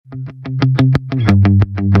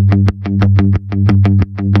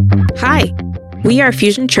We are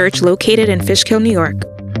Fusion Church located in Fishkill, New York.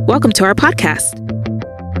 Welcome to our podcast.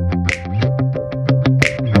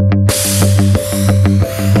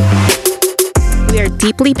 We are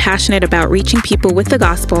deeply passionate about reaching people with the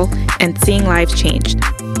gospel and seeing lives changed.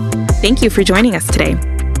 Thank you for joining us today.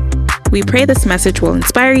 We pray this message will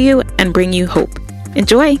inspire you and bring you hope.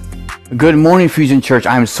 Enjoy. Good morning, Fusion Church.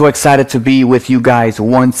 I'm so excited to be with you guys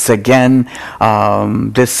once again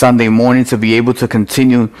this Sunday morning to be able to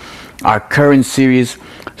continue our current series,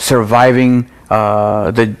 Surviving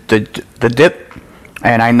the Dip.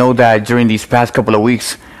 And I know that during these past couple of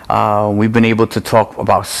weeks, we've been able to talk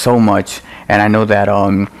about so much. And I know that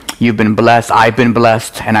you've been blessed, I've been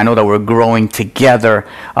blessed, and I know that we're growing together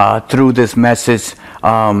through this message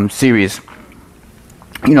series.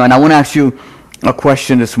 And I want to ask you a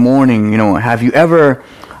question this morning. Have you ever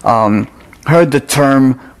heard the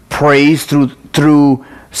term praise through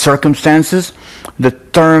circumstances? The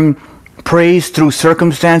term praise through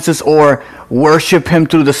circumstances, or worship him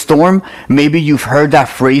through the storm? Maybe you've heard that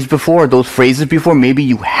phrase before, those phrases before. Maybe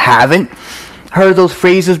you haven't heard those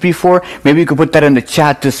phrases before. Maybe you could put that in the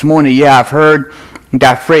chat this morning. Yeah, I've heard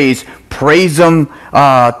that phrase, praise him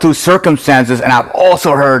through circumstances, and I've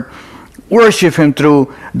also heard worship him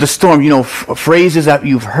through the storm. Phrases that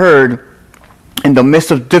you've heard in the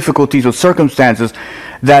midst of difficulties or circumstances,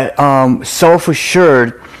 that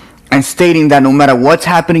self-assured and stating that no matter what's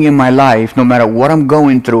happening in my life, no matter what I'm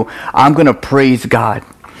going through, I'm going to praise God.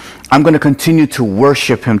 I'm going to continue to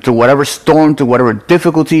worship him through whatever storm, through whatever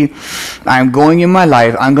difficulty I'm going in my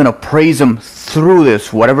life. I'm going to praise him through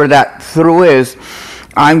this, whatever that through is.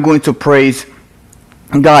 I'm going to praise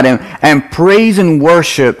God. And praise and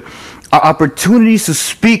worship are opportunities to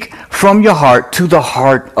speak from your heart to the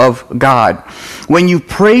heart of God. When you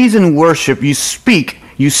praise and worship, you speak,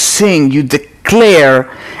 you sing, you declare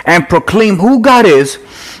and proclaim who God is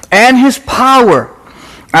and his power,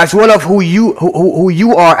 as well as who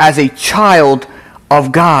you are as a child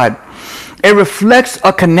of God. It reflects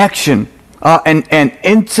a connection, an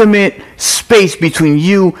intimate space between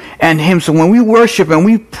you and him. So when we worship and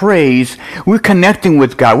we praise, we're connecting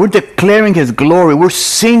with God. We're declaring his glory. We're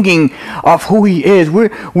singing of who he is.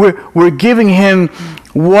 We're giving him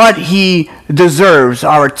what he deserves,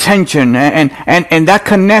 our attention, and that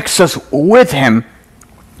connects us with him.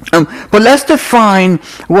 But let's define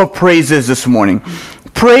what praise is this morning.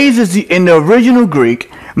 Praise is in the original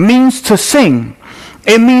Greek means to sing.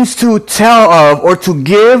 It means to tell of, or to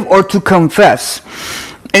give, or to confess.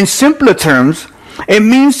 In simpler terms, it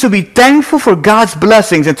means to be thankful for God's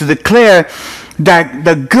blessings and to declare that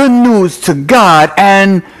the good news to God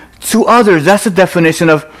and to others. That's the definition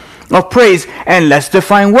of praise. And let's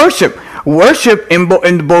define worship. Worship in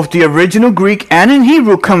both the original Greek and in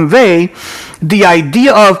Hebrew convey the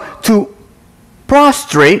idea of to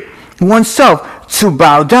prostrate oneself, to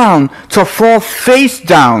bow down, to fall face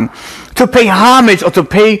down, to pay homage or to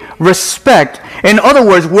pay respect. In other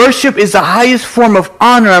words, worship is the highest form of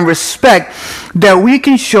honor and respect that we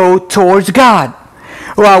can show towards God.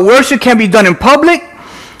 While worship can be done in public,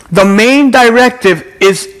 the main directive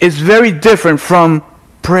is very different from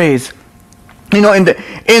praise. In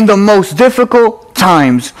the most difficult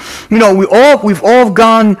times, we've all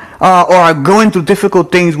gone or are going through difficult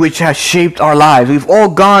things which have shaped our lives. We've all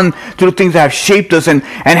gone through things that have shaped us and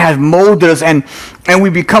have molded us, and we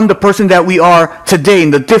become the person that we are today.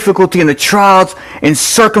 In the difficulty, in the trials, in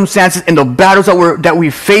circumstances, in the battles that we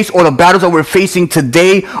face, or the battles that we're facing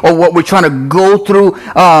today, or what we're trying to go through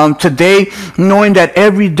today, knowing that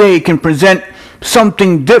every day can present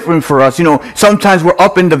something different for us. Sometimes we're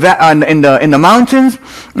up in the mountains,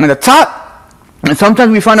 in the top, and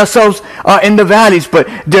sometimes we find ourselves in the valleys. But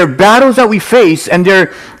there are battles that we face, and there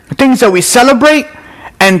are things that we celebrate,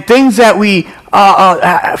 and things that we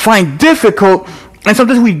find difficult, and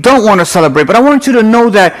sometimes we don't want to celebrate. But I want you to know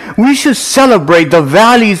that we should celebrate the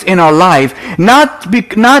valleys in our life, not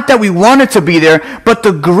that we wanted to be there, but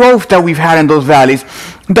the growth that we've had in those valleys,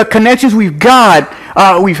 the connections we've had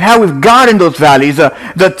with God in those valleys,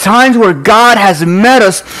 the times where God has met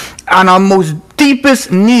us on our most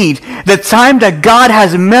deepest need, the time that God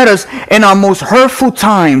has met us in our most hurtful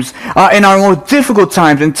times, in our most difficult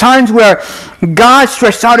times, in times where God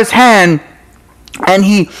stretched out his hand and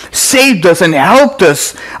he saved us and helped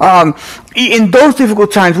us. In those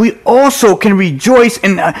difficult times, we also can rejoice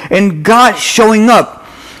in God showing up,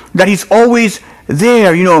 that he's always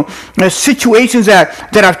there. There's situations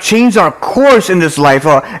that have changed our course in this life,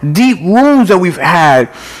 deep wounds that we've had,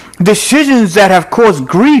 decisions that have caused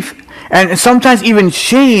grief and sometimes even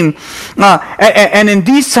shame. And in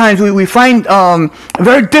these times, we find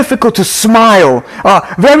very difficult to smile,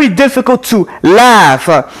 very difficult to laugh.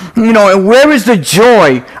 And where is the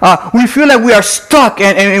joy? We feel like we are stuck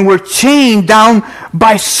and we're chained down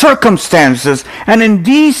by circumstances. And in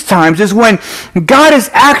these times is when God is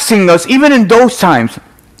asking us, even in those times,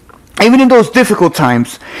 even in those difficult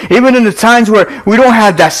times, even in the times where we don't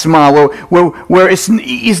have that smile, where it's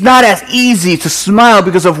not as easy to smile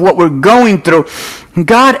because of what we're going through,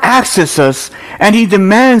 God asks us and He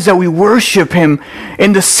demands that we worship Him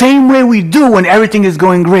in the same way we do when everything is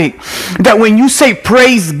going great. That when you say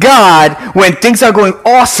praise God when things are going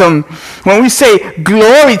awesome, when we say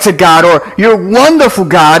glory to God, or you're wonderful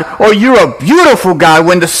God, or you're a beautiful God,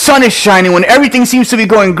 when the sun is shining, when everything seems to be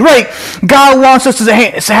going great, God wants us to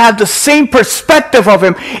have the same perspective of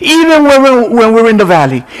Him, even when we're in the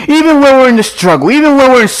valley, even when we're in the struggle, even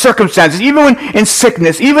when we're in circumstances, even when in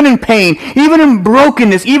sickness, even in pain, even in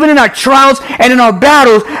brokenness, even in our trials and in our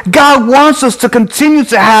battles. God wants us to continue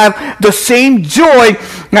to have the same joy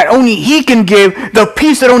that only He can give, the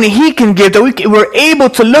peace that only He can give, that we're able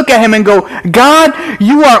to look at Him and go, God,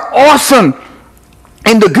 you are awesome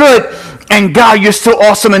in the good, and God, you're still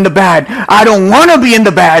awesome in the bad. I don't want to be in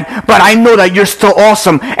the bad, but I know that you're still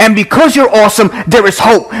awesome. And because you're awesome, there is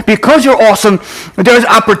hope. Because you're awesome, there is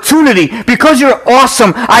opportunity. Because you're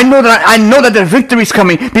awesome, I know that the victory is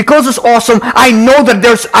coming. Because it's awesome, I know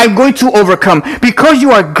that I'm going to overcome. Because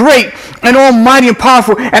you are great and almighty and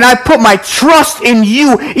powerful, and I put my trust in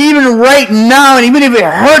you even right now, and even if it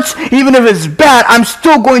hurts, even if it's bad, I'm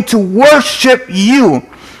still going to worship you,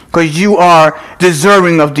 because you are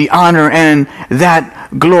deserving of the honor and that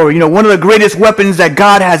glory. One of the greatest weapons that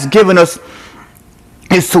God has given us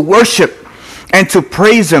is to worship and to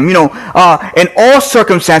praise Him. In all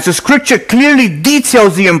circumstances, Scripture clearly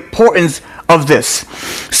details the importance of this.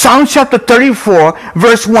 Psalm chapter 34,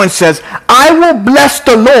 verse 1 says, I will bless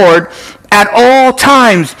the Lord at all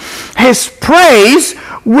times. His praise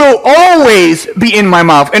will always be in my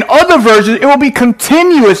mouth. In other versions, it will be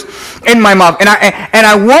continuous in my mouth. And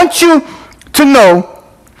I want you to know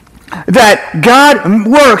that God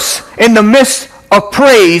works in the midst of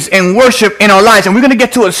praise and worship in our lives. And we're going to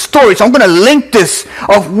get to a story. So I'm going to link this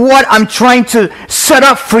of what I'm trying to set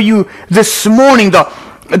up for you this morning.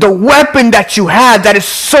 The weapon that you have that is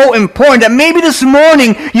so important, that maybe this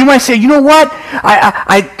morning you might say, you know what?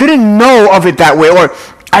 I didn't know of it that way. Or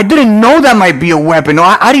I didn't know that might be a weapon. Or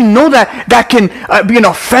I didn't know that can be an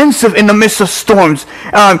offensive in the midst of storms.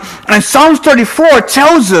 And Psalms 34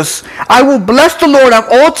 tells us, I will bless the Lord at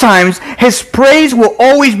all times. His praise will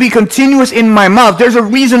always be continuous in my mouth. There's a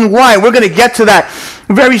reason why. We're going to get to that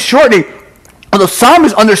very shortly. The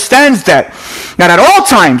psalmist understands that at all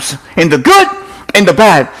times, in the good, in the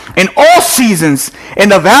bad, in all seasons, in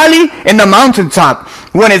the valley, in the mountaintop,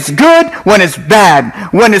 when it's good, when it's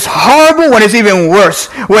bad, when it's horrible, when it's even worse,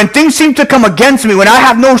 when things seem to come against me, when I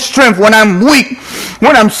have no strength, when I'm weak,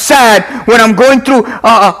 when I'm sad, when I'm going through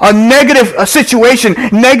a negative situation,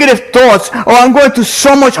 negative thoughts, or I'm going through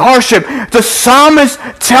so much hardship, the psalmist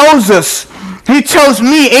tells us, he tells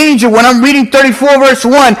me, angel, when I'm reading 34 verse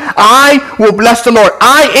 1, I will bless the Lord.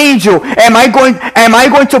 I, angel, am I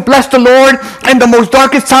going to bless the Lord in the most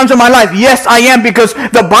darkest times of my life? Yes, I am, because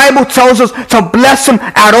the Bible tells us to bless Him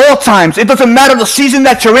at all times. It doesn't matter the season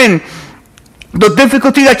that you're in, the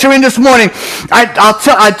difficulty that you're in this morning.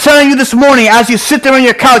 I'm telling you this morning, as you sit there on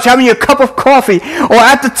your couch having your cup of coffee, or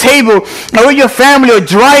at the table, or with your family, or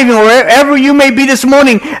driving, or wherever you may be this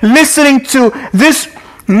morning, listening to this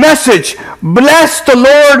message, bless the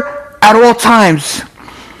Lord at all times.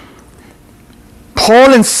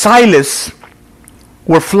 Paul and Silas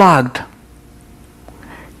were flogged,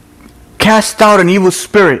 cast out an evil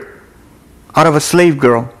spirit out of a slave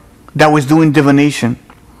girl that was doing divination.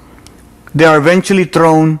 They are eventually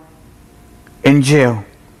thrown in jail.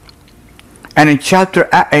 And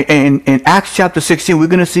in Acts chapter 16, we're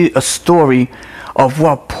going to see a story of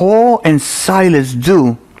what Paul and Silas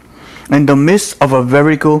do in the midst of a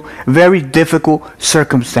very difficult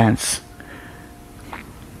circumstance.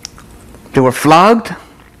 They were flogged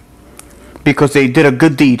because they did a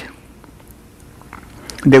good deed.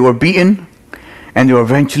 They were beaten, and they were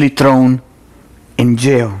eventually thrown in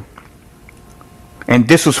jail. And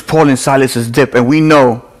this was Paul and Silas's dip. And we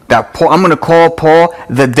know that Paul, I'm going to call Paul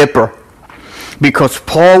the dipper, because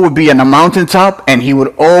Paul would be on a mountaintop and he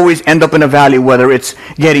would always end up in a valley, whether it's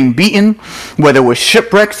getting beaten, whether it was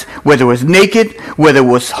shipwrecks, whether it was naked, whether it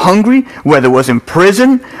was hungry, whether it was in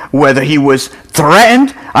prison, whether he was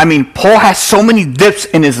threatened. I mean, Paul has so many dips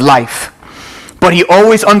in his life. But he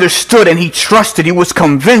always understood and he trusted. He was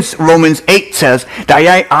convinced, Romans 8 says,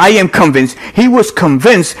 that I am convinced. He was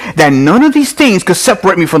convinced that none of these things could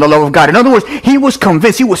separate me from the love of God. In other words, he was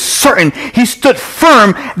convinced, he was certain, he stood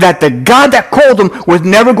firm that the God that called him was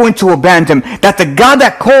never going to abandon him, that the God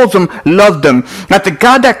that called him loved him, that the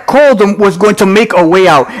God that called him was going to make a way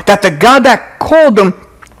out, that the God that called him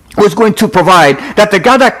was going to provide, that the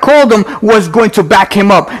God that called him was going to back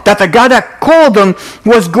him up, that the God that called him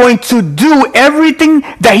was going to do everything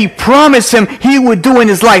that he promised him he would do in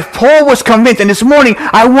his life. Paul was convinced, and this morning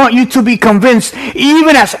I want you to be convinced,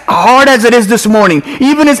 even as hard as it is this morning,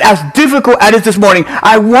 even as difficult as it is this morning,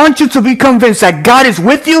 I want you to be convinced that God is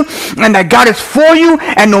with you and that God is for you,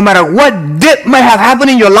 and no matter what dip might have happened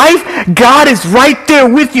in your life, God is right there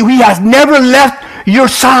with you. He has never left your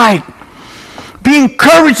side. Be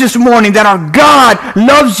encouraged this morning that our God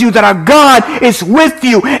loves you, that our God is with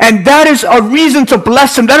you, and that is a reason to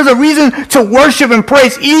bless him. That is a reason to worship and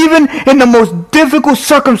praise, even in the most difficult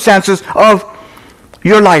circumstances of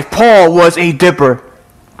your life. Paul was a dipper.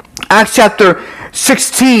 Acts chapter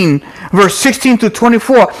 16, verse 16 to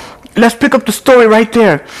 24. Let's pick up the story right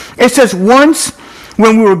there. It says, once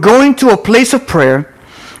when we were going to a place of prayer,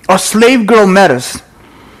 a slave girl met us.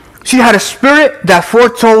 She had a spirit that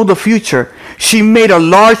foretold the future. She made a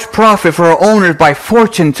large profit for her owners by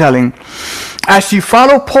fortune telling. As she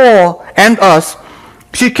followed Paul and us,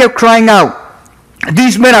 she kept crying out,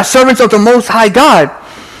 "These men are servants of the Most High God,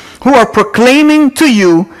 who are proclaiming to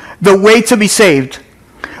you the way to be saved."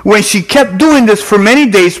 When she kept doing this for many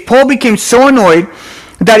days, Paul became so annoyed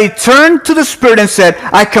that he turned to the spirit and said,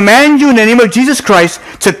 "I command you in the name of Jesus Christ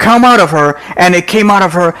to come out of her." And it came out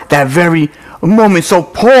of her that very moment. So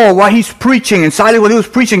Paul, while he's preaching, and Silas, while he was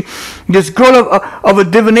preaching, this girl of a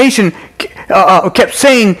divination kept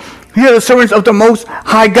saying, "Here are the servants of the Most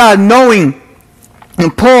High God," knowing,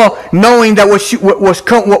 and Paul knowing that what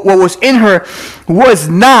was in her was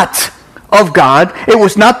not of God. It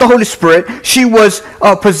was not the Holy Spirit. She was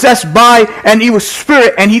possessed by an evil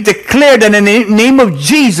spirit, and he declared in the name of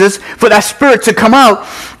Jesus for that spirit to come out.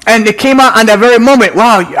 And it came out on that very moment.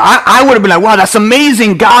 Wow, I would have been like, wow, that's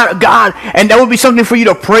amazing, God. And that would be something for you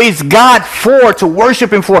to praise God for, to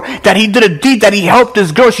worship him for, that he did a deed, that he helped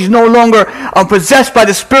this girl. She's no longer possessed by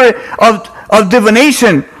the spirit of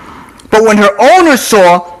divination. But when her owners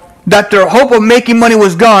saw that their hope of making money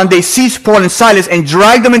was gone, they seized Paul and Silas and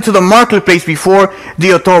dragged them into the marketplace before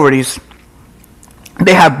the authorities.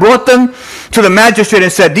 They had brought them to the magistrate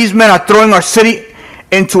and said, "These men are throwing our city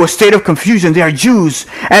into a state of confusion. They are Jews,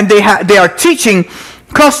 and they are teaching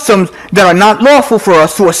customs that are not lawful for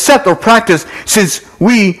us to accept or practice, since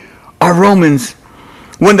we are Romans."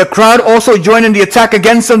 When the crowd also joined in the attack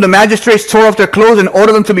against them, the magistrates tore off their clothes and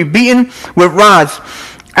ordered them to be beaten with rods.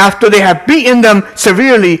 After they had beaten them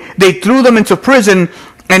severely, they threw them into prison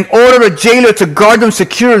and ordered a jailer to guard them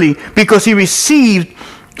securely. Because he received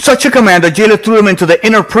such a command, the jailer threw them into the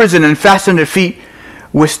inner prison and fastened their feet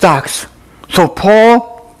with stocks. So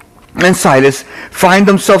Paul and Silas find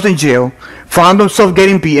themselves in jail, found themselves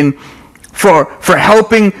getting beaten for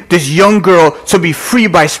helping this young girl to be free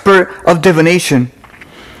by spirit of divination.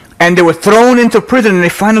 And they were thrown into prison, and they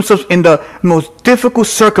find themselves in the most difficult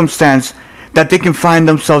circumstance that they can find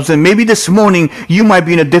themselves in. Maybe this morning you might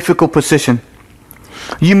be in a difficult position.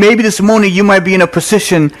 Maybe this morning you might be in a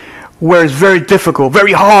position where it's very difficult,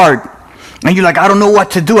 very hard. And you're like, I don't know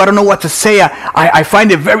what to do. I don't know what to say. I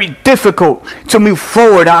find it very difficult to move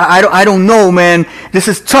forward. I don't know, man. This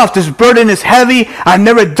is tough. This burden is heavy. I've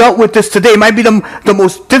never dealt with this today. It might be the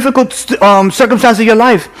most difficult circumstance of your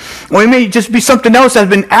life. Or it may just be something else that's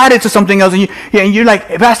been added to something else. And you're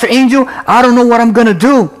like, Pastor Angel, I don't know what I'm going to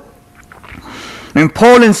do. And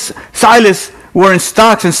Paul and Silas were in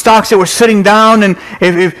stocks. In stocks, they were sitting down, and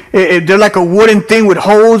if they're like a wooden thing with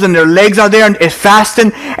holes, and their legs are there, and it's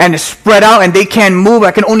fastened, and it's spread out, and they can't move.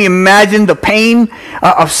 I can only imagine the pain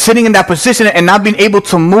of sitting in that position and not being able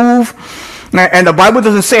to move. And the Bible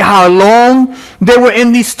doesn't say how long they were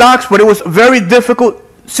in these stocks, but it was a very difficult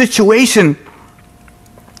situation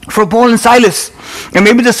for Paul and Silas. And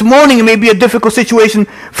maybe this morning it may be a difficult situation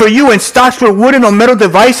for you. And stocks were wooden or metal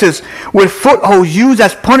devices with footholds used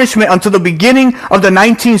as punishment until the beginning of the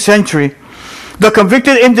 19th century. The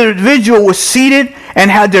convicted individual was seated and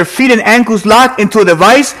had their feet and ankles locked into a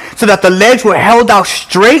device so that the legs were held out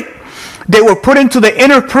straight. They were put into the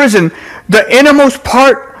inner prison, the innermost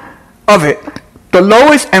part of it, the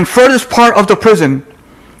lowest and furthest part of the prison,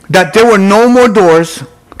 that there were more doors,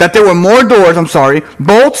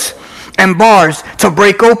 bolts and bars to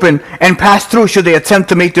break open and pass through should they attempt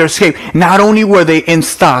to make their escape. Not only were they in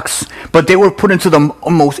stocks, but they were put into the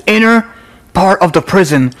most inner part of the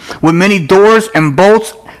prison with many doors and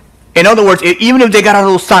bolts. In other words, even if they got out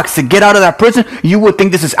of those stocks to get out of that prison, you would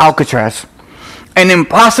think this is Alcatraz, an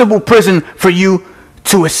impossible prison for you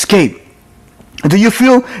to escape. Do you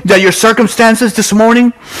feel that your circumstances this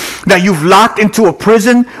morning, that you've locked into a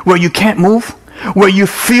prison where you can't move? Where you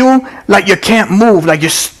feel like you can't move, like you're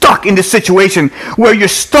stuck in this situation, where you're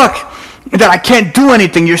stuck, that I can't do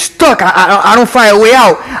anything. You're stuck. I don't find a way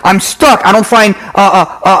out. I'm stuck. I don't find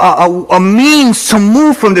a means to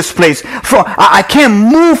move from this place. I can't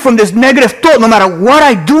move from this negative thought. No matter what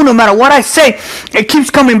I do, no matter what I say, it keeps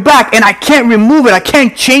coming back, and I can't remove it. I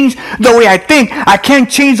can't change the way I think. I can't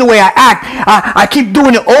change the way I act. I keep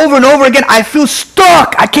doing it over and over again. I feel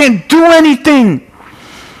stuck. I can't do anything.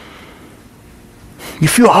 You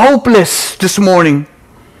feel hopeless this morning.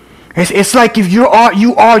 It's like if you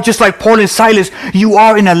are just like Paul and Silas, you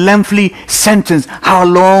are in a lengthy sentence. How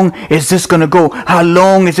long is this going to go? How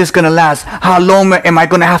long is this going to last? How long am I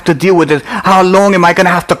going to have to deal with this? How long am I going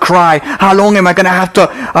to have to cry? How long am I going to have to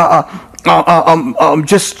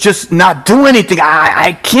just not do anything?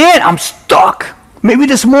 I can't. I'm stuck. Maybe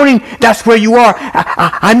this morning that's where you are.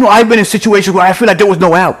 I know I've been in situations where I feel like there was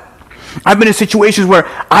no out. I've been in situations where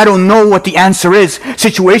I don't know what the answer is.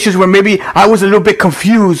 Situations where maybe I was a little bit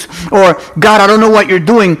confused, or God, I don't know what you're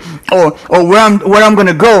doing, or where I'm going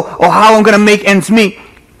to go, or how I'm going to make ends meet.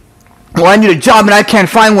 Or I need a job and I can't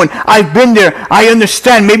find one. I've been there. I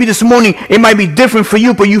understand. Maybe this morning it might be different for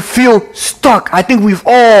you, but you feel stuck. I think we've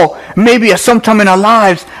all, maybe at some time in our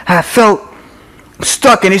lives, have felt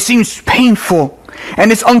stuck, and it seems painful.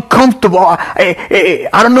 And it's uncomfortable. I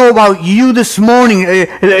don't know about you this morning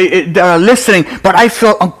that are listening, but I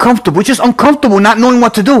felt uncomfortable. Just uncomfortable, not knowing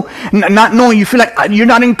what to do. Not knowing, you feel like you're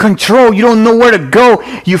not in control. You don't know where to go.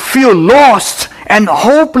 You feel lost and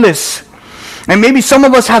hopeless. And maybe some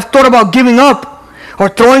of us have thought about giving up or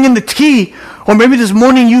throwing in the key. Or maybe this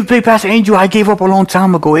morning you say, Pastor Angel, I gave up a long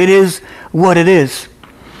time ago. It is what it is.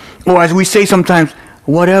 Or as we say sometimes,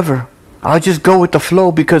 whatever. I'll just go with the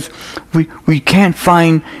flow because we can't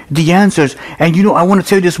find the answers. And I want to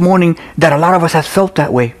tell you this morning that a lot of us have felt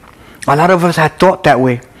that way. A lot of us have thought that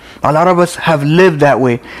way. A lot of us have lived that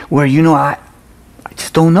way, where I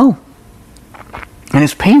just don't know. And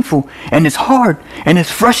it's painful, and it's hard, and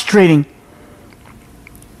it's frustrating.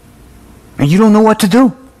 And you don't know what to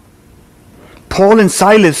do. Paul and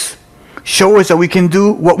Silas show us that we can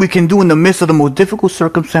do what we can do in the midst of the most difficult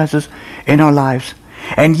circumstances in our lives.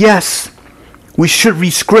 And yes, we should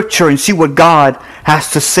read Scripture and see what God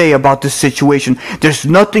has to say about this situation. There's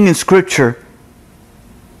nothing in Scripture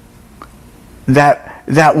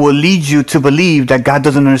that will lead you to believe that God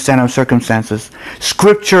doesn't understand our circumstances.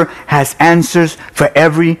 Scripture has answers for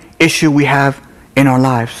every issue we have in our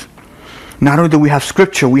lives. Not only do we have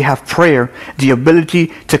Scripture, we have prayer, the ability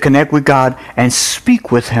to connect with God and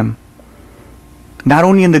speak with Him. Not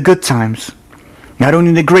only in the good times, not only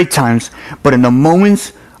in the great times, but in the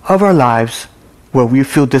moments of our lives where we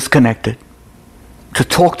feel disconnected. To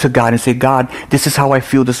talk to God and say, God, this is how I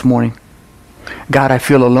feel this morning. God, I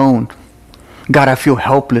feel alone. God, I feel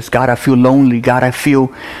helpless. God, I feel lonely. God, I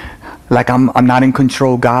feel like I'm not in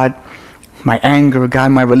control. God, my anger.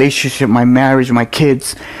 God, my relationship, my marriage, my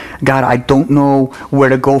kids. God, I don't know where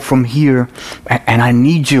to go from here. And I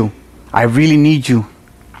need you. I really need you.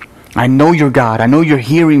 I know you're God. I know you're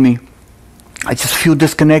hearing me. I just feel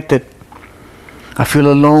disconnected. I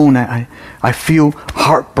feel alone. I feel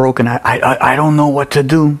heartbroken. I don't know what to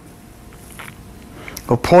do.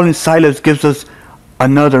 But Paul and Silas gives us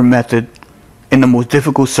another method in the most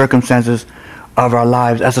difficult circumstances of our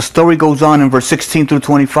lives. As the story goes on in verse 16 through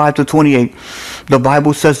 25 to 28, the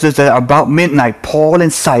Bible says this, that about midnight, Paul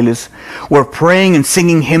and Silas were praying and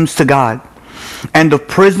singing hymns to God. And the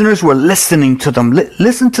prisoners were listening to them.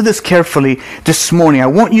 Listen to this carefully this morning. I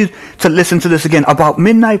want you to listen to this again. About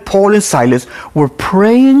midnight, Paul and Silas were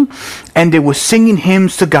praying and they were singing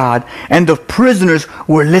hymns to God. And the prisoners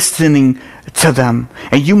were listening to them.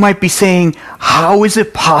 And you might be saying, how is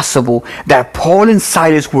it possible that Paul and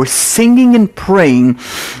Silas were singing and praying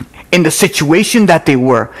in the situation that they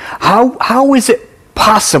were? How is it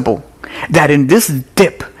possible that in this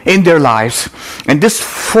dip in their lives, in this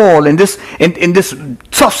fall, in this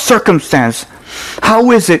tough circumstance, how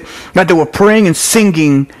is it that they were praying and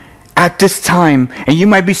singing at this time? And you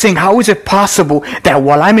might be saying, how is it possible that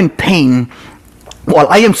while I'm in pain, while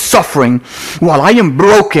I am suffering, while I am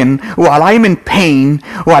broken, while I am in pain,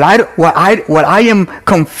 while I am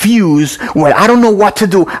confused, while I don't know what to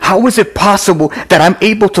do, how is it possible that I'm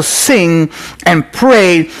able to sing and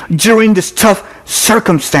pray during this tough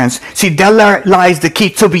circumstance. See, there lies the key.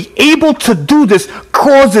 To be able to do this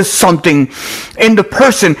causes something in the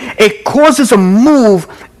person. It causes a move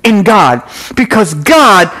in God, because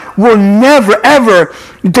God will never ever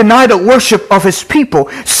deny the worship of his people.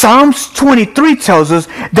 Psalms 23 tells us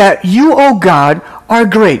that you, O God, are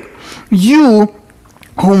great. You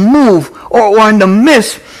who move or are in the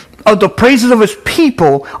midst of the praises of his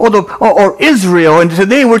people, or Israel. And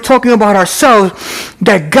today we're talking about ourselves,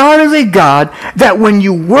 that God is a God that when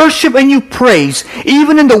you worship and you praise,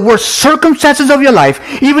 even in the worst circumstances of your life,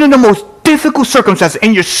 even in the most difficult circumstances,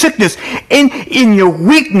 in your sickness, in your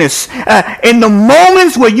weakness, in the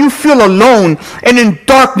moments where you feel alone and in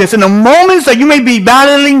darkness, in the moments that you may be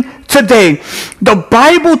battling today, the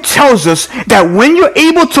Bible tells us that when you're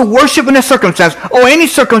able to worship in a circumstance, or any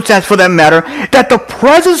circumstance for that matter, that the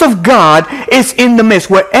presence of God is in the midst.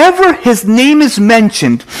 Wherever his name is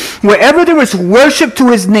mentioned, wherever there is worship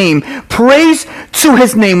to his name, praise to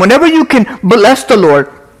his name, whenever you can bless the Lord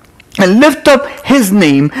and lift up his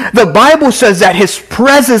name, the Bible says that his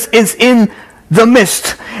presence is in the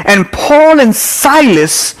midst. And Paul and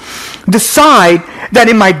Silas decide that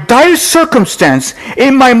in my dire circumstance,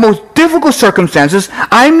 in my most difficult circumstances,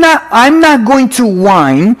 I'm not going to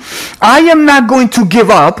whine. I am not going to give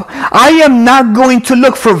up. I am not going to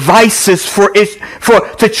look for vices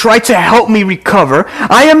to try to help me recover.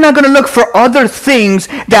 I am not going to look for other things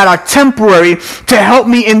that are temporary to help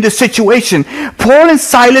me in this situation. Paul and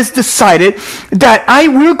Silas decided that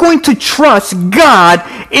we're going to trust God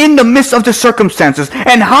in the midst of the circumstances.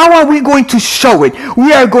 And how are we going to show it?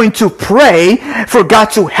 We are going to pray for God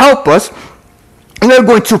to help us. We're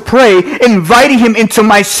going to pray, inviting him into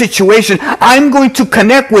my situation. I'm going to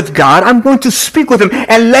connect with God. I'm going to speak with him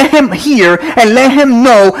and let him hear and let him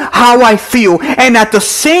know how I feel. And at the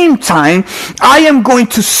same time, I am going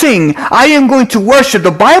to sing. I am going to worship.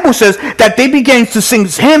 The Bible says that they began to sing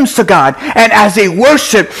hymns to God. And as they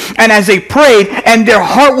worshiped and as they prayed and their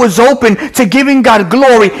heart was open to giving God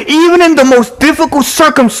glory, even in the most difficult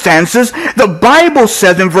circumstances, the Bible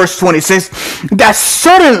says in verse 26 that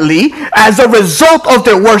suddenly, as a result of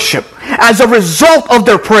their worship, as a result of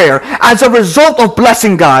their prayer, as a result of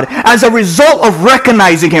blessing God, as a result of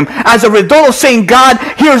recognizing him, as a result of saying, God,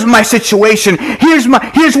 here's my situation, here's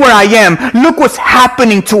where I am, look what's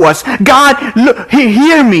happening to us, God, look,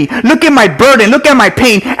 hear me, look at my burden, look at my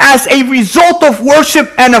pain. As a result of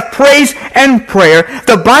worship and of praise and prayer,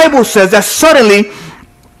 the Bible says that suddenly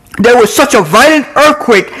there was such a violent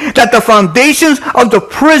earthquake that the foundations of the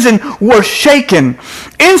prison were shaken.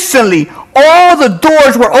 Instantly, all the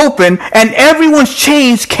doors were open and everyone's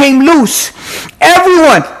chains came loose.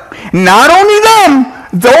 Everyone, not only them,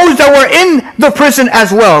 those that were in the prison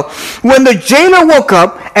as well. When the jailer woke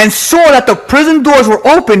up and saw that the prison doors were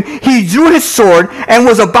open, he drew his sword and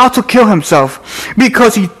was about to kill himself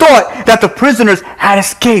because he thought that the prisoners had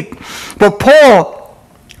escaped. But Paul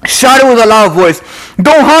shouted with a loud voice,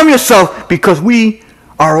 "Don't harm yourself, because we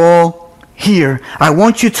are all here." I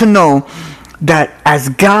want you to know that as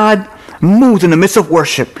God moves in the midst of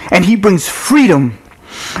worship and he brings freedom,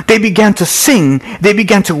 they began to sing, they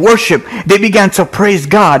began to worship, they began to praise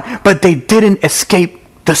God, but they didn't escape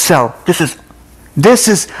the cell. This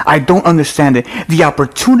is, I don't understand it. The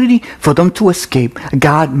opportunity for them to escape,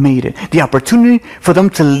 God made it. The opportunity for them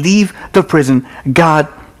to leave the prison, God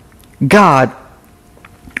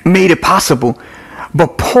made it possible.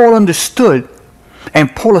 But Paul understood,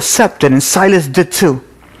 and Paul accepted, and Silas did too,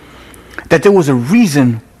 that there was a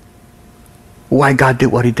reason why God did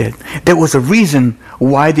what he did. There was a reason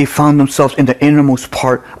why they found themselves in the innermost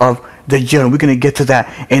part of the jail. We're going to get to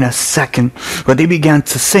that in a second. But they began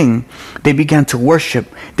to sing. They began to worship.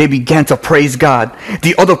 They began to praise God.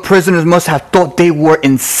 The other prisoners must have thought they were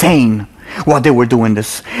insane while they were doing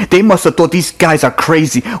this. They must have thought, these guys are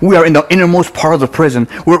crazy. We are in the innermost part of the prison.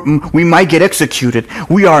 We might get executed.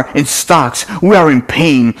 We are in stocks. We are in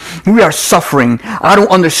pain. We are suffering. I don't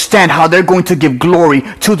understand how they're going to give glory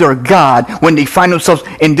to their God when they find themselves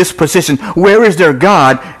in this position. Where is their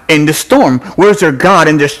God in the storm? Where is their God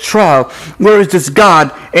in this trial? Where is this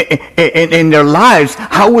God in their lives?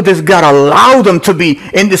 How would this God allow them to be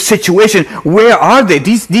in this situation? Where are they?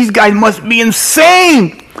 These guys must be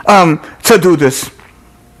insane to do this.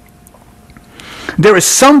 There is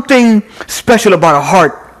something special about a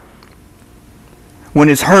heart when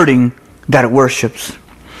it's hurting that it worships.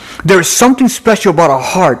 There is something special about a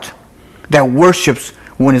heart that worships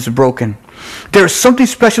when it's broken. There is something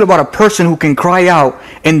special about a person who can cry out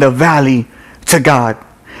in the valley to God.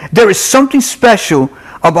 There is something special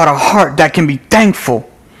about a heart that can be thankful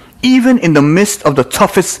even in the midst of the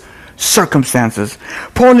toughest circumstances.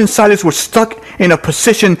 Paul and Silas were stuck in a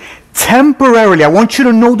position temporarily. I want you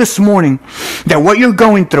to know this morning that what you're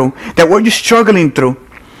going through, that what you're struggling through,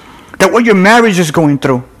 that what your marriage is going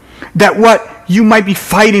through, that what you might be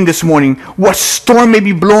fighting this morning, what storm may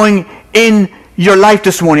be blowing in your life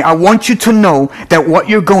this morning, I want you to know that what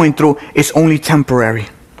you're going through is only temporary.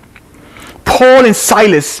 Paul and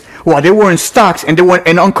Silas, while they were in stocks and they were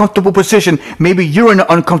in an uncomfortable position, maybe you're in an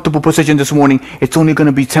uncomfortable position this morning, it's only going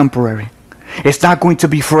to be temporary. It's not going to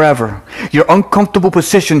be forever. Your uncomfortable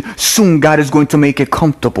position, soon God is going to make it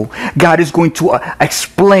comfortable. God is going to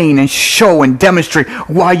explain and show and demonstrate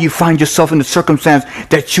why you find yourself in the circumstance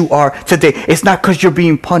that you are today. It's not because you're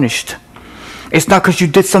being punished. It's not because you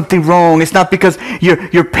did something wrong. It's not because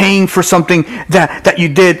you're paying for something that you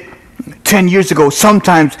did 10 years ago.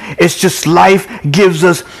 Sometimes it's just life gives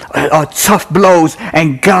us tough blows,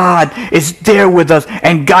 and God is there with us,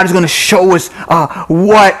 and God is going to show us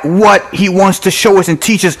what he wants to show us and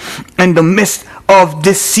teach us in the midst of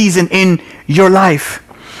this season in your life.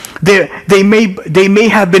 They may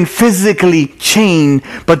have been physically chained,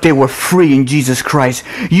 but they were free in Jesus Christ.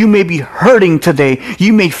 You may be hurting today.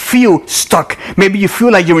 You may feel stuck. Maybe you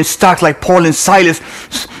feel like you're in stocks like Paul and Silas,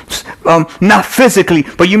 not physically,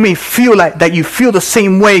 but you may feel like that you feel the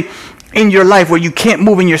same way in your life where you can't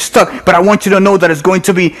move and you're stuck. But I want you to know that it's going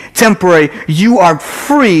to be temporary. You are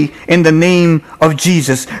free in the name of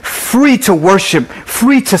Jesus. Free to worship,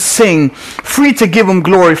 free to sing, free to give him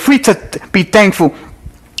glory, free to be thankful,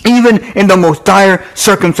 even in the most dire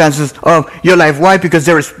circumstances of your life. Why? Because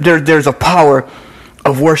there's a power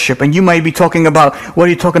of worship. And you might be talking about, what are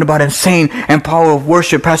you talking about? Insane and power of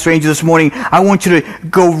worship, Pastor Angel, this morning. I want you to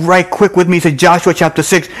go right quick with me to Joshua chapter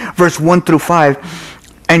 6, verse 1 through 5.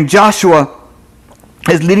 And Joshua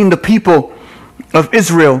is leading the people of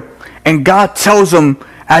Israel, and God tells them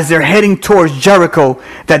as they're heading towards Jericho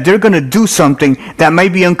that they're going to do something that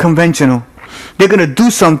might be unconventional. They're going to do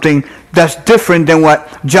something that's different than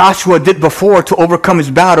what Joshua did before to overcome his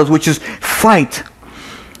battles, which is fight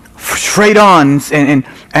straight on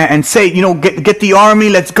and say, get the army,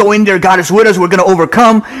 let's go in there, God is with us, we're going to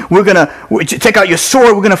overcome, we're going to take out your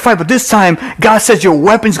sword, we're going to fight. But this time, God says your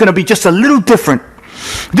weapon's going to be just a little different.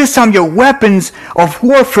 This time, your weapons of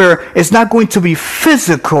warfare is not going to be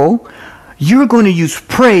physical. You're going to use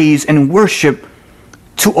praise and worship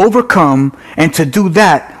to overcome and to do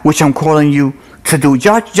that which I'm calling you to do.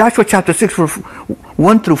 Joshua chapter 6, verse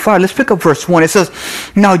 1 through 5. Let's pick up verse 1. It says,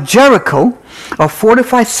 now Jericho, a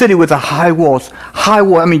fortified city with high walls.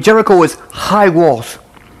 Jericho was high walls.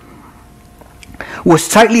 Was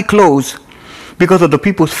tightly closed because of the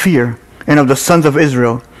people's fear and of the sons of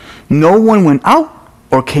Israel. No one went out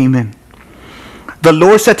or came in. The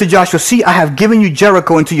Lord said to Joshua, see, I have given you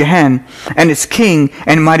Jericho into your hand, and its king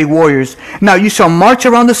and mighty warriors. Now you shall march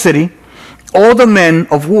around the city, all the men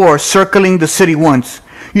of war circling the city once.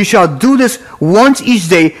 You shall do this once each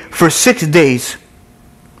day for 6 days.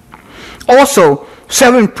 Also,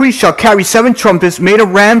 7 priests shall carry 7 trumpets made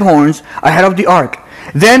of ram horns ahead of the ark.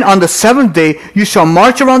 Then on the 7th day you shall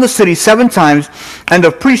march around the city 7 times, and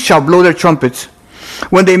the priests shall blow their trumpets.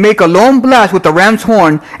 When they make a long blast with the ram's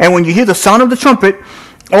horn, and when you hear the sound of the trumpet,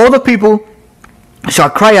 all the people shall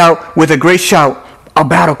cry out with a great shout, a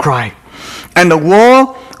battle cry. And the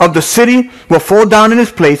wall of the city will fall down in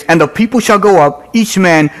its place, and the people shall go up, each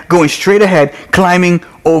man going straight ahead, climbing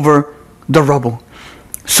over the rubble.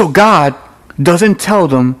 So God doesn't tell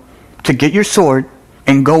them to get your sword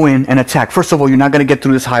and go in and attack. First of all, you're not going to get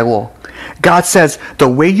through this high wall. God says, the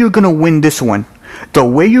way you're going to win this one, the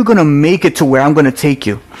way you're going to make it to where I'm going to take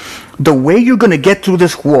you, the way you're going to get through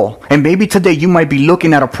this wall, and maybe today you might be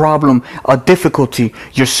looking at a problem, a difficulty,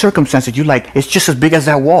 your circumstances, you're like, it's just as big as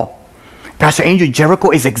that wall. Pastor Angel,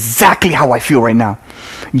 Jericho is exactly how I feel right now.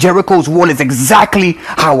 Jericho's wall is exactly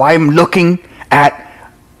how I'm looking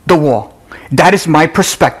at the wall. That is my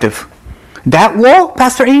perspective. That wall,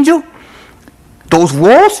 Pastor Angel, those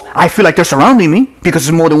walls, I feel like they're surrounding me because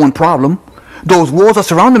there's more than one problem. Those walls are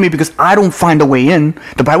surrounding me because I don't find a way in.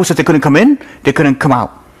 The Bible said they couldn't come in, they couldn't come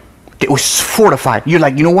out. It was fortified. You're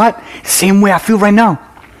like, you know what? Same way I feel right now.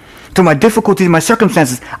 Through my difficulties, my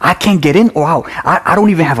circumstances, I can't get in or out. I don't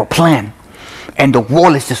even have a plan. And the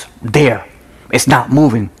wall is just there. It's not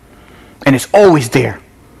moving. And it's always there.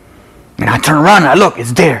 And I turn around and I look,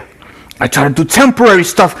 it's there. I try to do temporary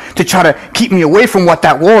stuff to try to keep me away from what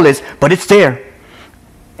that wall is, but it's there.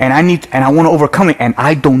 And I want to overcome it, and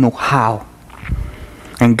I don't know how.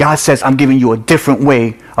 And God says, I'm giving you a different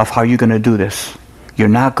way of how you're going to do this. You're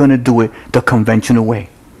not going to do it the conventional way.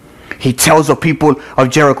 He tells the people of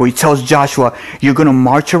Jericho, he tells Joshua, you're going to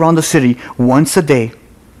march around the city once a day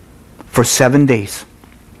for 7 days.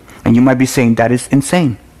 And you might be saying, that is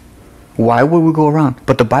insane. Why would we go around?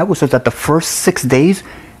 But the Bible says that the first 6 days,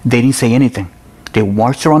 they didn't say anything. They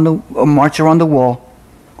marched around the wall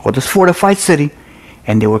or this fortified city,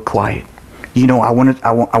 and they were quiet. You know, I want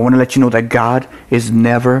to let you know that God is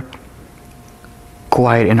never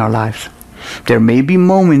quiet in our lives. There may be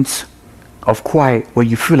moments of quiet where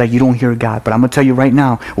you feel like you don't hear God, but I'm going to tell you right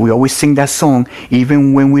now, we always sing that song,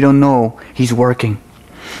 even when we don't know He's working.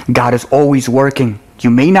 God is always working. You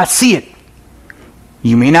may not see it.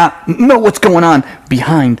 You may not know what's going on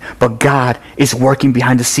behind, but God is working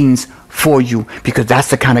behind the scenes for you, because that's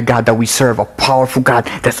the kind of God that we serve, a powerful God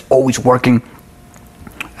that's always working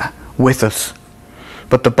with us.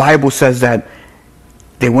 But the Bible says that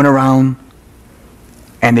they went around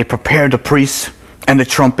and they prepared the priests and the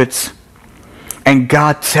trumpets, and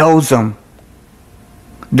God tells them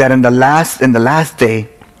that in the last day,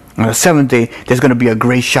 on the seventh day, there's going to be a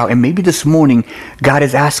great shout. And maybe this morning, God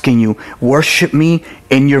is asking you, worship me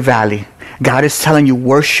in your valley. God is telling you,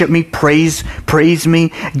 worship me, praise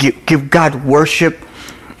me, give God worship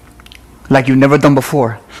like you've never done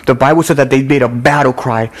before. The Bible said that they made a battle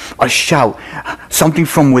cry, a shout, something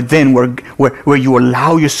from within where you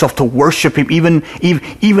allow yourself to worship Him,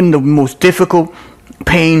 even the most difficult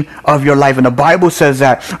pain of your life. And the Bible says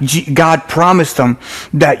that God promised them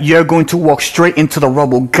that you're going to walk straight into the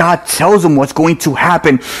rubble. God tells them what's going to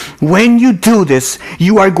happen. When you do this,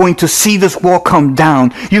 you are going to see this wall come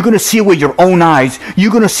down. You're going to see it with your own eyes.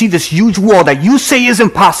 You're going to see this huge wall that you say is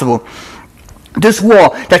impossible. This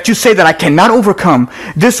wall that you say that I cannot overcome,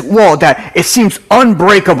 this wall that it seems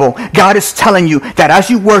unbreakable, God is telling you that as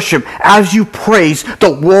you worship, as you praise, the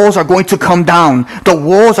walls are going to come down. The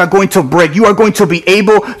walls are going to break. You are going to be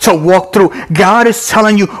able to walk through. God is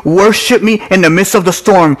telling you, worship me in the midst of the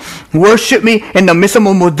storm. Worship me in the midst of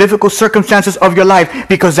the most difficult circumstances of your life,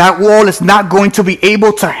 because that wall is not going to be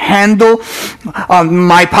able to handle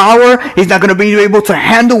my power. He's not going to be able to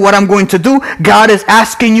handle what I'm going to do. God is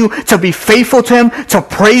asking you to be faithful to Him, to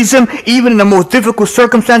praise Him, even in the most difficult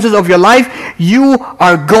circumstances of your life. You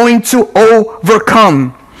are going to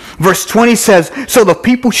overcome. Verse 20 says, so the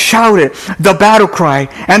people shouted the battle cry,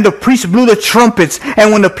 and the priests blew the trumpets.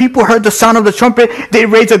 And when the people heard the sound of the trumpet, they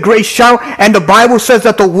raised a great shout. And the Bible says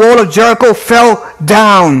that the wall of Jericho fell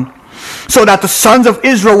down, so that the sons of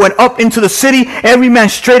Israel went up into the city, every man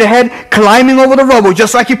straight ahead, climbing over the rubble,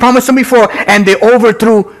 just like He promised them before, and they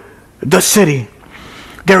overthrew the city.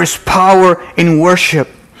 There is power in worship.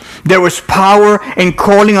 There is power in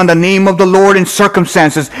calling on the name of the Lord in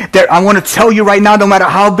circumstances. I want to tell you right now, no matter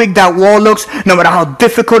how big that wall looks, no matter how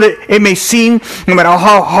difficult it may seem, no matter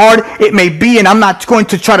how hard it may be, and I'm not going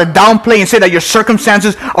to try to downplay and say that your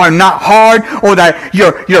circumstances are not hard, or that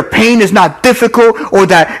your pain is not difficult, or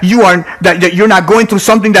that you're not going through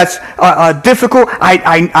something that's difficult.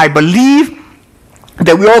 I believe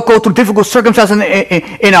that we all go through difficult circumstances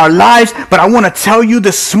in our lives, but I want to tell you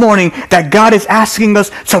this morning that God is asking us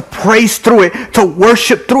to praise through it, to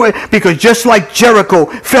worship through it, because just like Jericho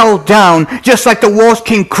fell down, just like the walls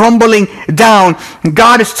came crumbling down,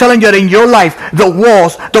 God is telling you that in your life, the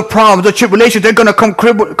walls, the problems, the tribulations, they're going to come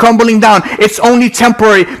crumbling down. It's only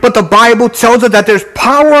temporary, but the Bible tells us that there's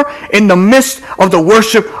power in the midst of the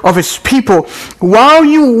worship of His people. While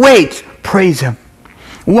you wait, praise Him.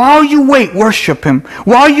 While you wait, worship Him.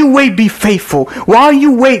 While you wait, be faithful. While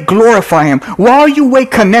you wait, glorify Him. While you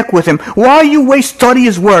wait, connect with Him. While you wait, study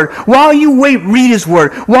His Word. While you wait, read His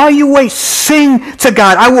Word. While you wait, sing to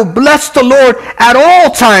God. I will bless the Lord at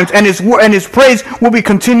all times, and His praise will be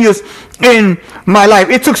continuous in my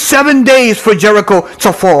life. It took 7 days for Jericho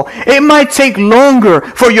to fall. It might take longer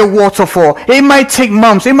for your wall to fall. It might take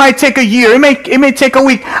months. It might take a year. It may take a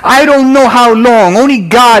week. I don't know how long. Only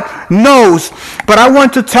God knows. But I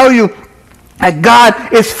want to tell you that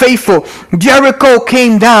God is faithful. Jericho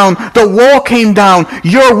came down. The wall came down.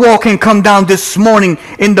 Your wall can come down this morning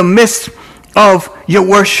in the midst of your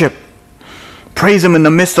worship. Praise Him in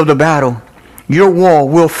the midst of the battle. Your wall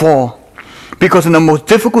will fall. Because in the most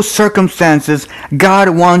difficult circumstances, God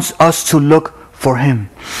wants us to look for Him.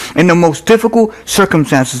 In the most difficult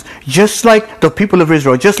circumstances, just like the people of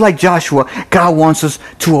Israel, just like Joshua, God wants us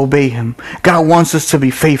to obey Him. God wants us to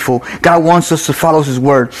be faithful. God wants us to follow His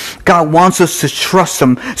word. God wants us to trust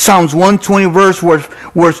Him. Psalms 120 verse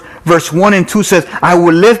 1 and 2 says, I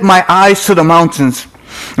will lift my eyes to the mountains.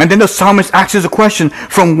 And then the psalmist asks a question,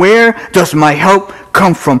 from where does my help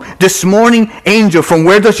come from? This morning, angel, from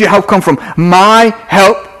where does your help come from? My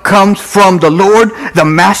help comes from the Lord, the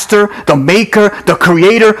Master, the Maker, the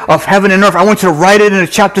Creator of heaven and earth. I want you to write it in the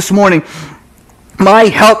chat this morning. My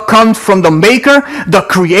help comes from the Maker, the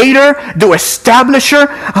Creator, the Establisher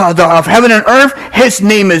of heaven and earth. His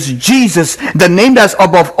name is Jesus, the name that's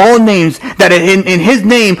above all names, that in His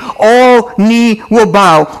name all knee will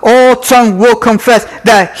bow, all tongue will confess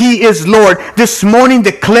that He is Lord. This morning,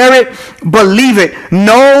 declare it, believe it.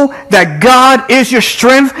 Know that God is your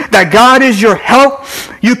strength, that God is your help.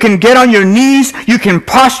 You can get on your knees. You can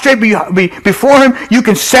prostrate before Him. You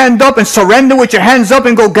can stand up and surrender with your hands up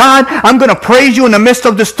and go, God, I'm going to praise You in the midst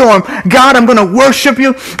of the storm. God, I'm going to worship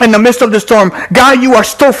You in the midst of the storm. God, You are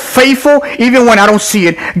still faithful even when I don't see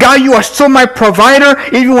it. God, You are still my provider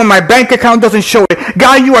even when my bank account doesn't show it.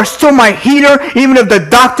 God, You are still my healer even if the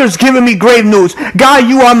doctor's giving me grave news. God,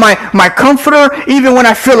 You are my comforter even when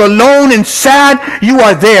I feel alone and sad. You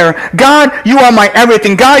are there. God, You are my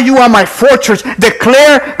everything. God, You are my fortress.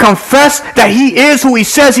 Declare, confess that He is who He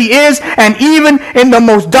says He is, and even in the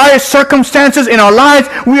most dire circumstances in our lives,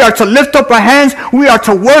 we are to lift up our hands. We are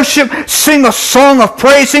to worship, sing a song of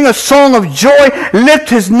praise, sing a song of joy, lift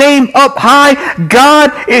His name up high.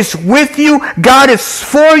 God is with you. God is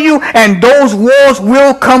for you, and those walls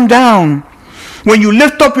will come down. When you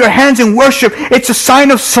lift up your hands in worship, it's a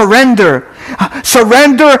sign of surrender.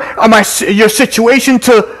 Surrender your situation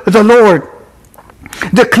to the Lord.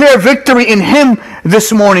 Declare victory in Him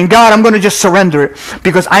this morning. God, I'm going to just surrender it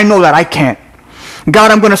because I know that I can't.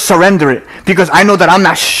 God, I'm going to surrender it because I know that I'm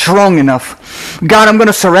not strong enough. God, I'm going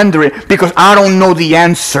to surrender it because I don't know the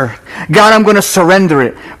answer. God, I'm going to surrender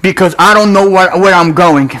it because I don't know where I'm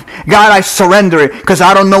going. God, I surrender it because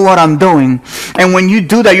I don't know what I'm doing. And when you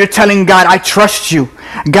do that, you're telling God, I trust You.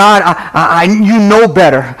 God, You know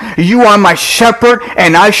better. You are my shepherd,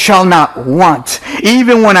 and I shall not want.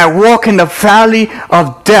 Even when I walk in the valley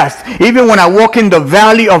of death, even when I walk in the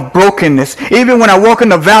valley of brokenness, even when I walk in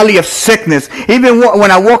the valley of sickness, even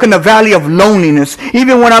when I walk in the valley of loneliness,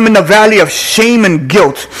 even when I'm in the valley of shame and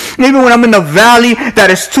guilt, even when I'm in the valley that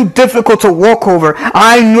is too difficult to walk over,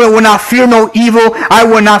 I will not fear no evil. I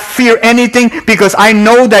will not fear anything because I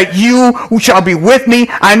know that You shall be with me.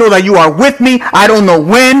 I know that You are with me. I don't know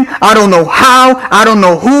when, I don't know how, I don't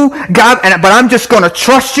know who, God, but I'm just going to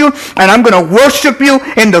trust You, and I'm going to worship You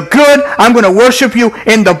in the good. I'm going to worship You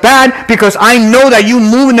in the bad because I know that You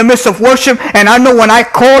move in the midst of worship, and I know when I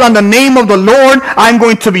call on the name of the Lord, I'm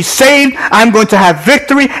going to be saved, I'm going to have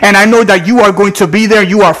victory, and I know that You are going to be there.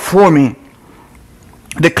 You are for me.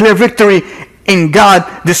 Declare victory in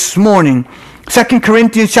God this morning. 2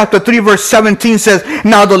 Corinthians chapter 3 verse 17 says,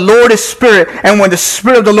 now the Lord is Spirit, and when the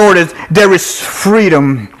Spirit of the Lord is, there is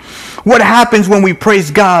freedom. What happens when we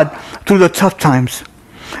praise God through the tough times?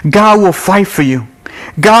 God will fight for you.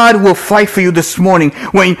 God will fight for you this morning.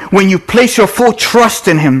 When you place your full trust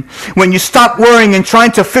in Him, when you stop worrying and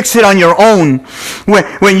trying to fix it on your own,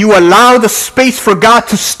 when you allow the space for God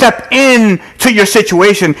to step in to your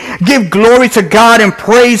situation, give glory to God and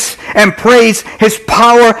praise His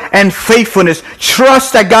power and faithfulness.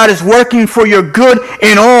 Trust that God is working for your good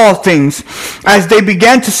in all things. As they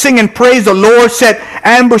began to sing and praise, the Lord set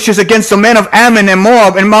ambushes against the men of Ammon and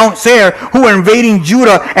Moab and Mount Seir who were invading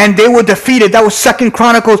Judah, and they were defeated. That was 2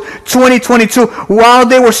 Chronicles 20:22. While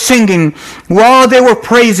they were singing, while they were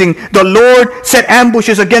praising, the Lord set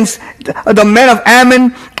ambushes against the men of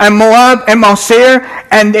Ammon and Moab and Mount Seir,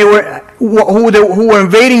 and they were who were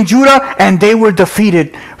invading Judah, and they were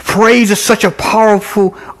defeated. Praise is such a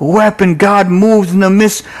powerful weapon. God moves in the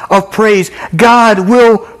midst of praise. God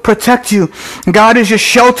will protect you. God is your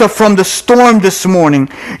shelter from the storm this morning,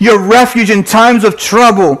 your refuge in times of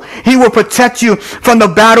trouble. He will protect you from the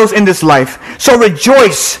battles in this life. So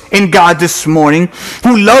rejoice in God this morning,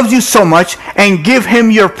 who loves you so much, and give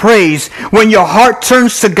Him your praise. When your heart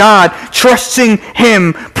turns to God, trusting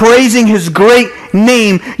Him, praising His great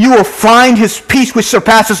name, you will find His peace which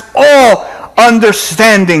surpasses all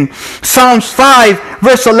understanding. Psalms 5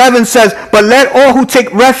 verse 11 says, but let all who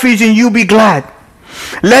take refuge in You be glad.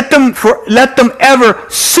 Let them ever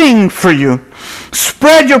sing for You.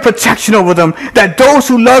 Spread Your protection over them, that those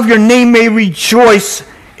who love Your name may rejoice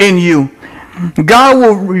in You. God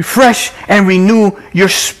will refresh and renew your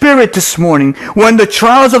spirit this morning. When the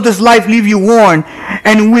trials of this life leave you worn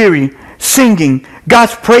and weary, singing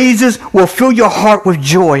God's praises will fill your heart with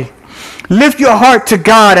joy. Lift your heart to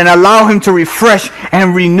God and allow Him to refresh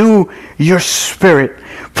and renew your spirit.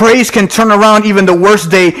 Praise can turn around even the worst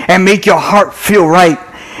day and make your heart feel right.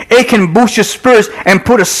 It can boost your spirits and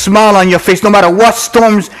put a smile on your face no matter what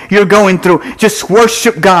storms you're going through. Just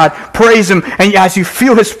worship God, praise Him, and as you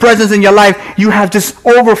feel His presence in your life, you have this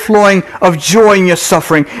overflowing of joy in your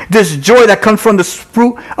suffering. This joy that comes from the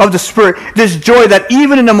fruit of the Spirit. This joy that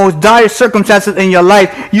even in the most dire circumstances in your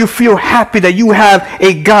life, you feel happy that you have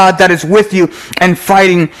a God that is with you and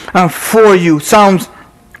fighting for you. Psalms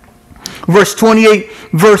verse 28,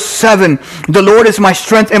 verse 7. The Lord is my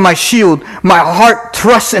strength and my shield. My heart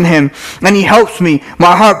trusts in Him, and He helps me.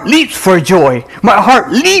 My heart leaps for joy. My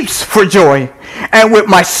heart leaps for joy. And with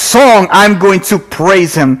my song, I'm going to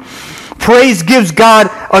praise Him. Praise gives God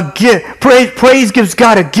a gift. Praise gives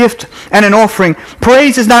God a gift and an offering.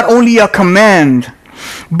 Praise is not only a command,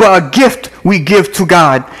 but a gift we give to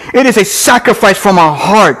God. It is a sacrifice from our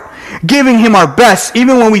heart, giving Him our best,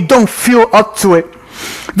 even when we don't feel up to it.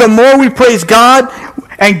 The more we praise God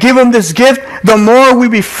and give Him this gift, the more we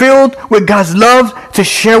be filled with God's love to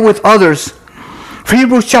share with others. For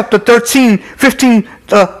Hebrews chapter 13, 15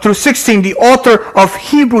 through 16, the author of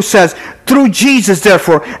Hebrews says, through Jesus,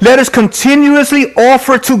 therefore, let us continuously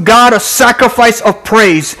offer to God a sacrifice of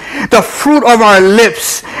praise, the fruit of our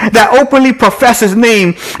lips that openly profess His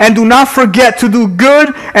name, and do not forget to do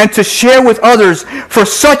good and to share with others. For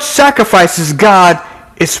such sacrifices God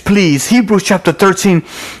is pleased. Hebrews chapter 13,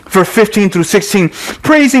 verse 15 through 16.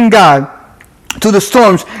 Praising God to the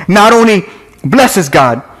storms not only blesses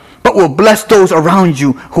God, but will bless those around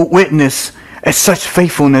you who witness such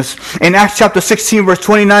faithfulness. In Acts chapter 16, verse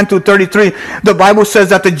 29 through 33, the Bible says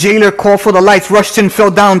that the jailer called for the lights, rushed in,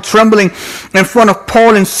 fell down, trembling in front of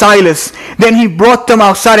Paul and Silas. Then he brought them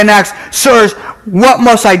outside and asked, Sirs, what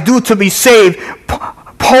must I do to be saved?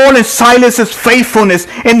 Paul and Silas' faithfulness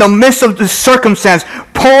in the midst of this circumstance,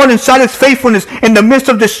 Paul and Silas' faithfulness in the midst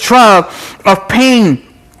of this trial of pain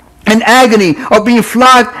and agony, of being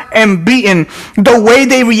flogged and beaten, the way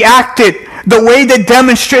they reacted, the way they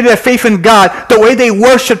demonstrated their faith in God, the way they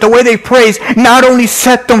worshiped, the way they praised, not only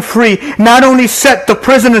set them free, not only set the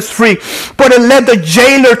prisoners free, but it led the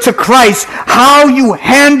jailer to Christ. How you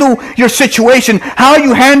handle your situation, how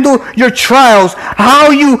you handle your trials, how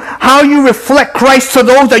you reflect Christ to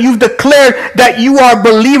those that you've declared that you are a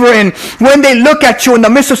believer in. When they look at you in the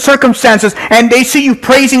midst of circumstances and they see you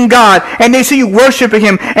praising God and they see you worshiping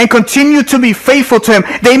Him and continue to be faithful to Him,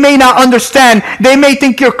 they may not understand. They may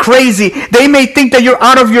think you're crazy. They may think that you're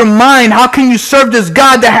out of your mind. How can you serve this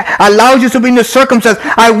God that allows you to be in this circumstance?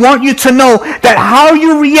 I want you to know that how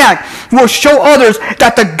you react will show others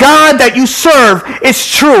that the God that you serve is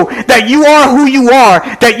true, that you are who you are,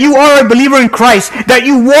 that you are a believer in Christ, that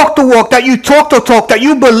you walk the walk, that you talk the talk, that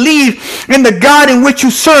you believe in the God in which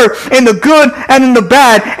you serve, in the good and in the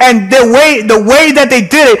bad. And the way that they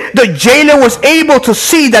did it, the jailer was able to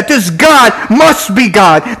see that this God must be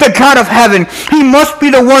God, the God of heaven. He must be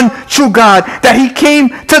the one true God. That He came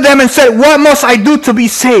to them and said, what must I do to be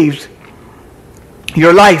saved?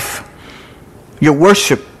 Your life, your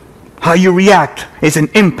worship, how you react is an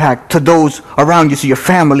impact to those around you, to your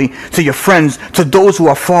family, to your friends, to those who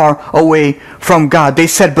are far away from God. They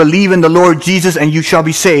said, believe in the Lord Jesus and you shall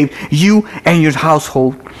be saved, you and your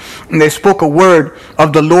household. And they spoke a word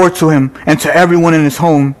of the Lord to him and to everyone in his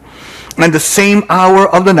home. And the same hour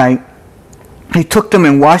of the night, He took them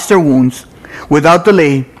and washed their wounds. Without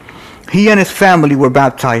delay, he and his family were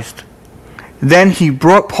baptized. Then he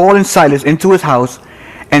brought Paul and Silas into his house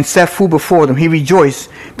and set food before them. He rejoiced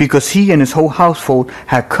because he and his whole household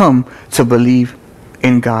had come to believe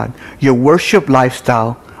in God. Your worship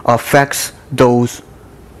lifestyle affects those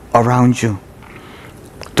around you.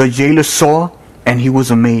 The jailer saw and he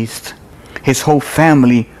was amazed. His whole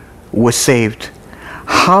family was saved.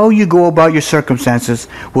 How you go about your circumstances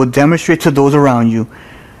will demonstrate to those around you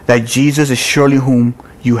that Jesus is surely whom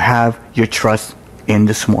you have your trust in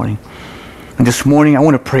this morning. And this morning, I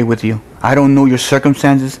want to pray with you. I don't know your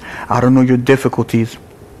circumstances. I don't know your difficulties.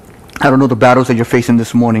 I don't know the battles that you're facing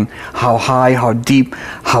this morning. How high, how deep,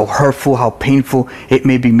 how hurtful, how painful it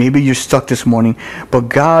may be. Maybe you're stuck this morning. But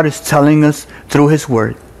God is telling us through His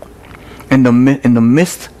Word, in the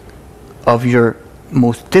midst of your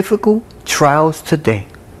most difficult trials today,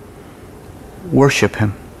 worship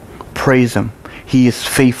Him. Praise Him. He is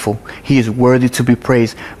faithful. He is worthy to be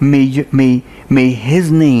praised. May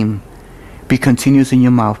His name be continuous in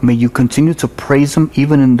your mouth. May you continue to praise Him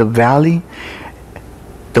even in the valley,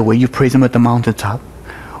 the way you praise Him at the mountaintop.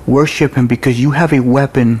 Worship Him because you have a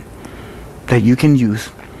weapon that you can use,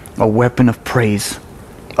 a weapon of praise,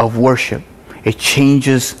 of worship. It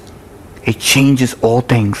changes all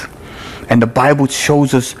things. And the Bible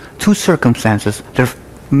shows us two circumstances. There are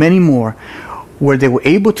many more where they were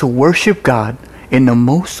able to worship God in the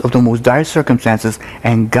most dire circumstances,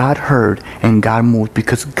 and God heard and God moved,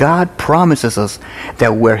 because God promises us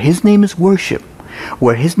that where His name is worshiped,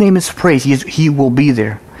 where His name is praised, He will be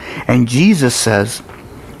there. And Jesus says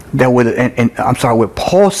that where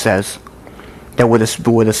Paul says that where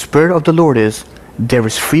the Spirit of the Lord is, there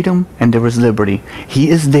is freedom and there is liberty. He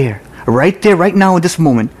is there, right now in this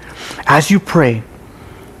moment. As you pray,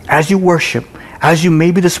 as you worship, as you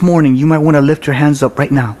maybe this morning, you might want to lift your hands up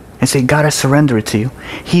right now and say, God, I surrender it to you.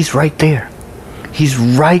 He's right there. He's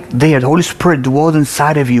right there. The Holy Spirit dwells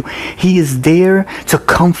inside of you. He is there to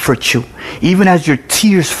comfort you. Even as your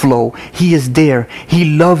tears flow, He is there.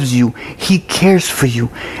 He loves you. He cares for you.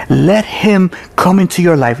 Let Him come into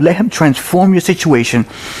your life. Let Him transform your situation.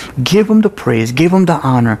 Give Him the praise. Give Him the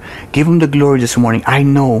honor. Give Him the glory this morning. I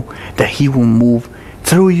know that He will move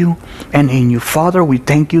through you and in you. Father, we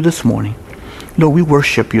thank you this morning. Lord, we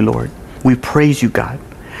worship you, Lord. We praise you, God.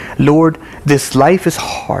 Lord, this life is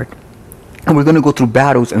hard. And we're going to go through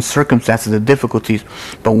battles and circumstances and difficulties.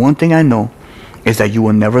 But one thing I know is that you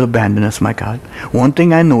will never abandon us, my God. One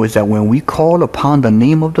thing I know is that when we call upon the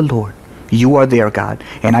name of the Lord, you are there, God.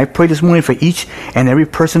 And I pray this morning for each and every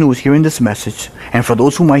person who is hearing this message, and for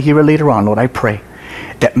those who might hear it later on, Lord, I pray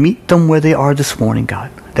that meet them where they are this morning, God,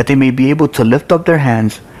 that they may be able to lift up their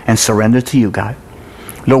hands and surrender to you, God.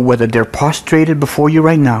 Lord, whether they're prostrated before you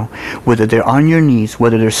right now, whether they're on your knees,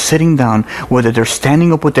 whether they're sitting down, whether they're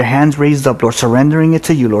standing up with their hands raised up, Lord, surrendering it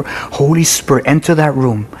to you, Lord. Holy Spirit, enter that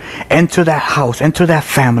room, enter that house, enter that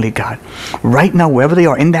family, God. Right now, wherever they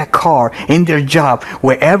are, in that car, in their job,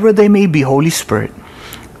 wherever they may be, Holy Spirit,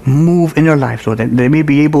 move in their lives, Lord, that they may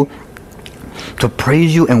be able to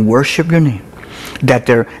praise you and worship your name.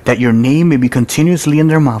 That your name may be continuously in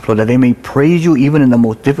their mouth, Lord, that they may praise you even in the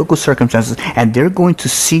most difficult circumstances, and they're going to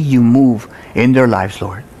see you move in their lives,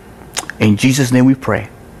 Lord. In Jesus' name we pray.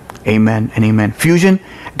 Amen and amen. Fusion,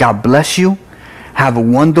 God bless you. Have a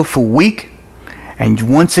wonderful week. And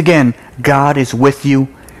once again, God is with you.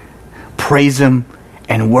 Praise Him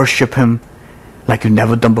and worship Him like you've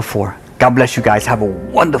never done before. God bless you guys. Have a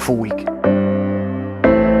wonderful week.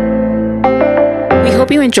 We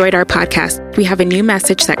hope you enjoyed our podcast. We have a new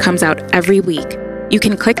message that comes out every week. You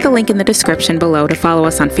can click the link in the description below to follow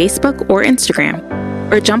us on Facebook or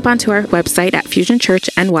Instagram, or jump onto our website at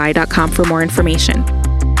fusionchurchny.com for more information.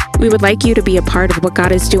 We would like you to be a part of what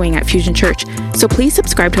God is doing at Fusion Church, so please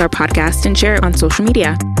subscribe to our podcast and share it on social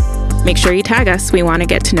media. Make sure you tag us. We want to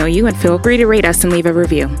get to know you, and feel free to rate us and leave a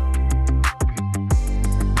review.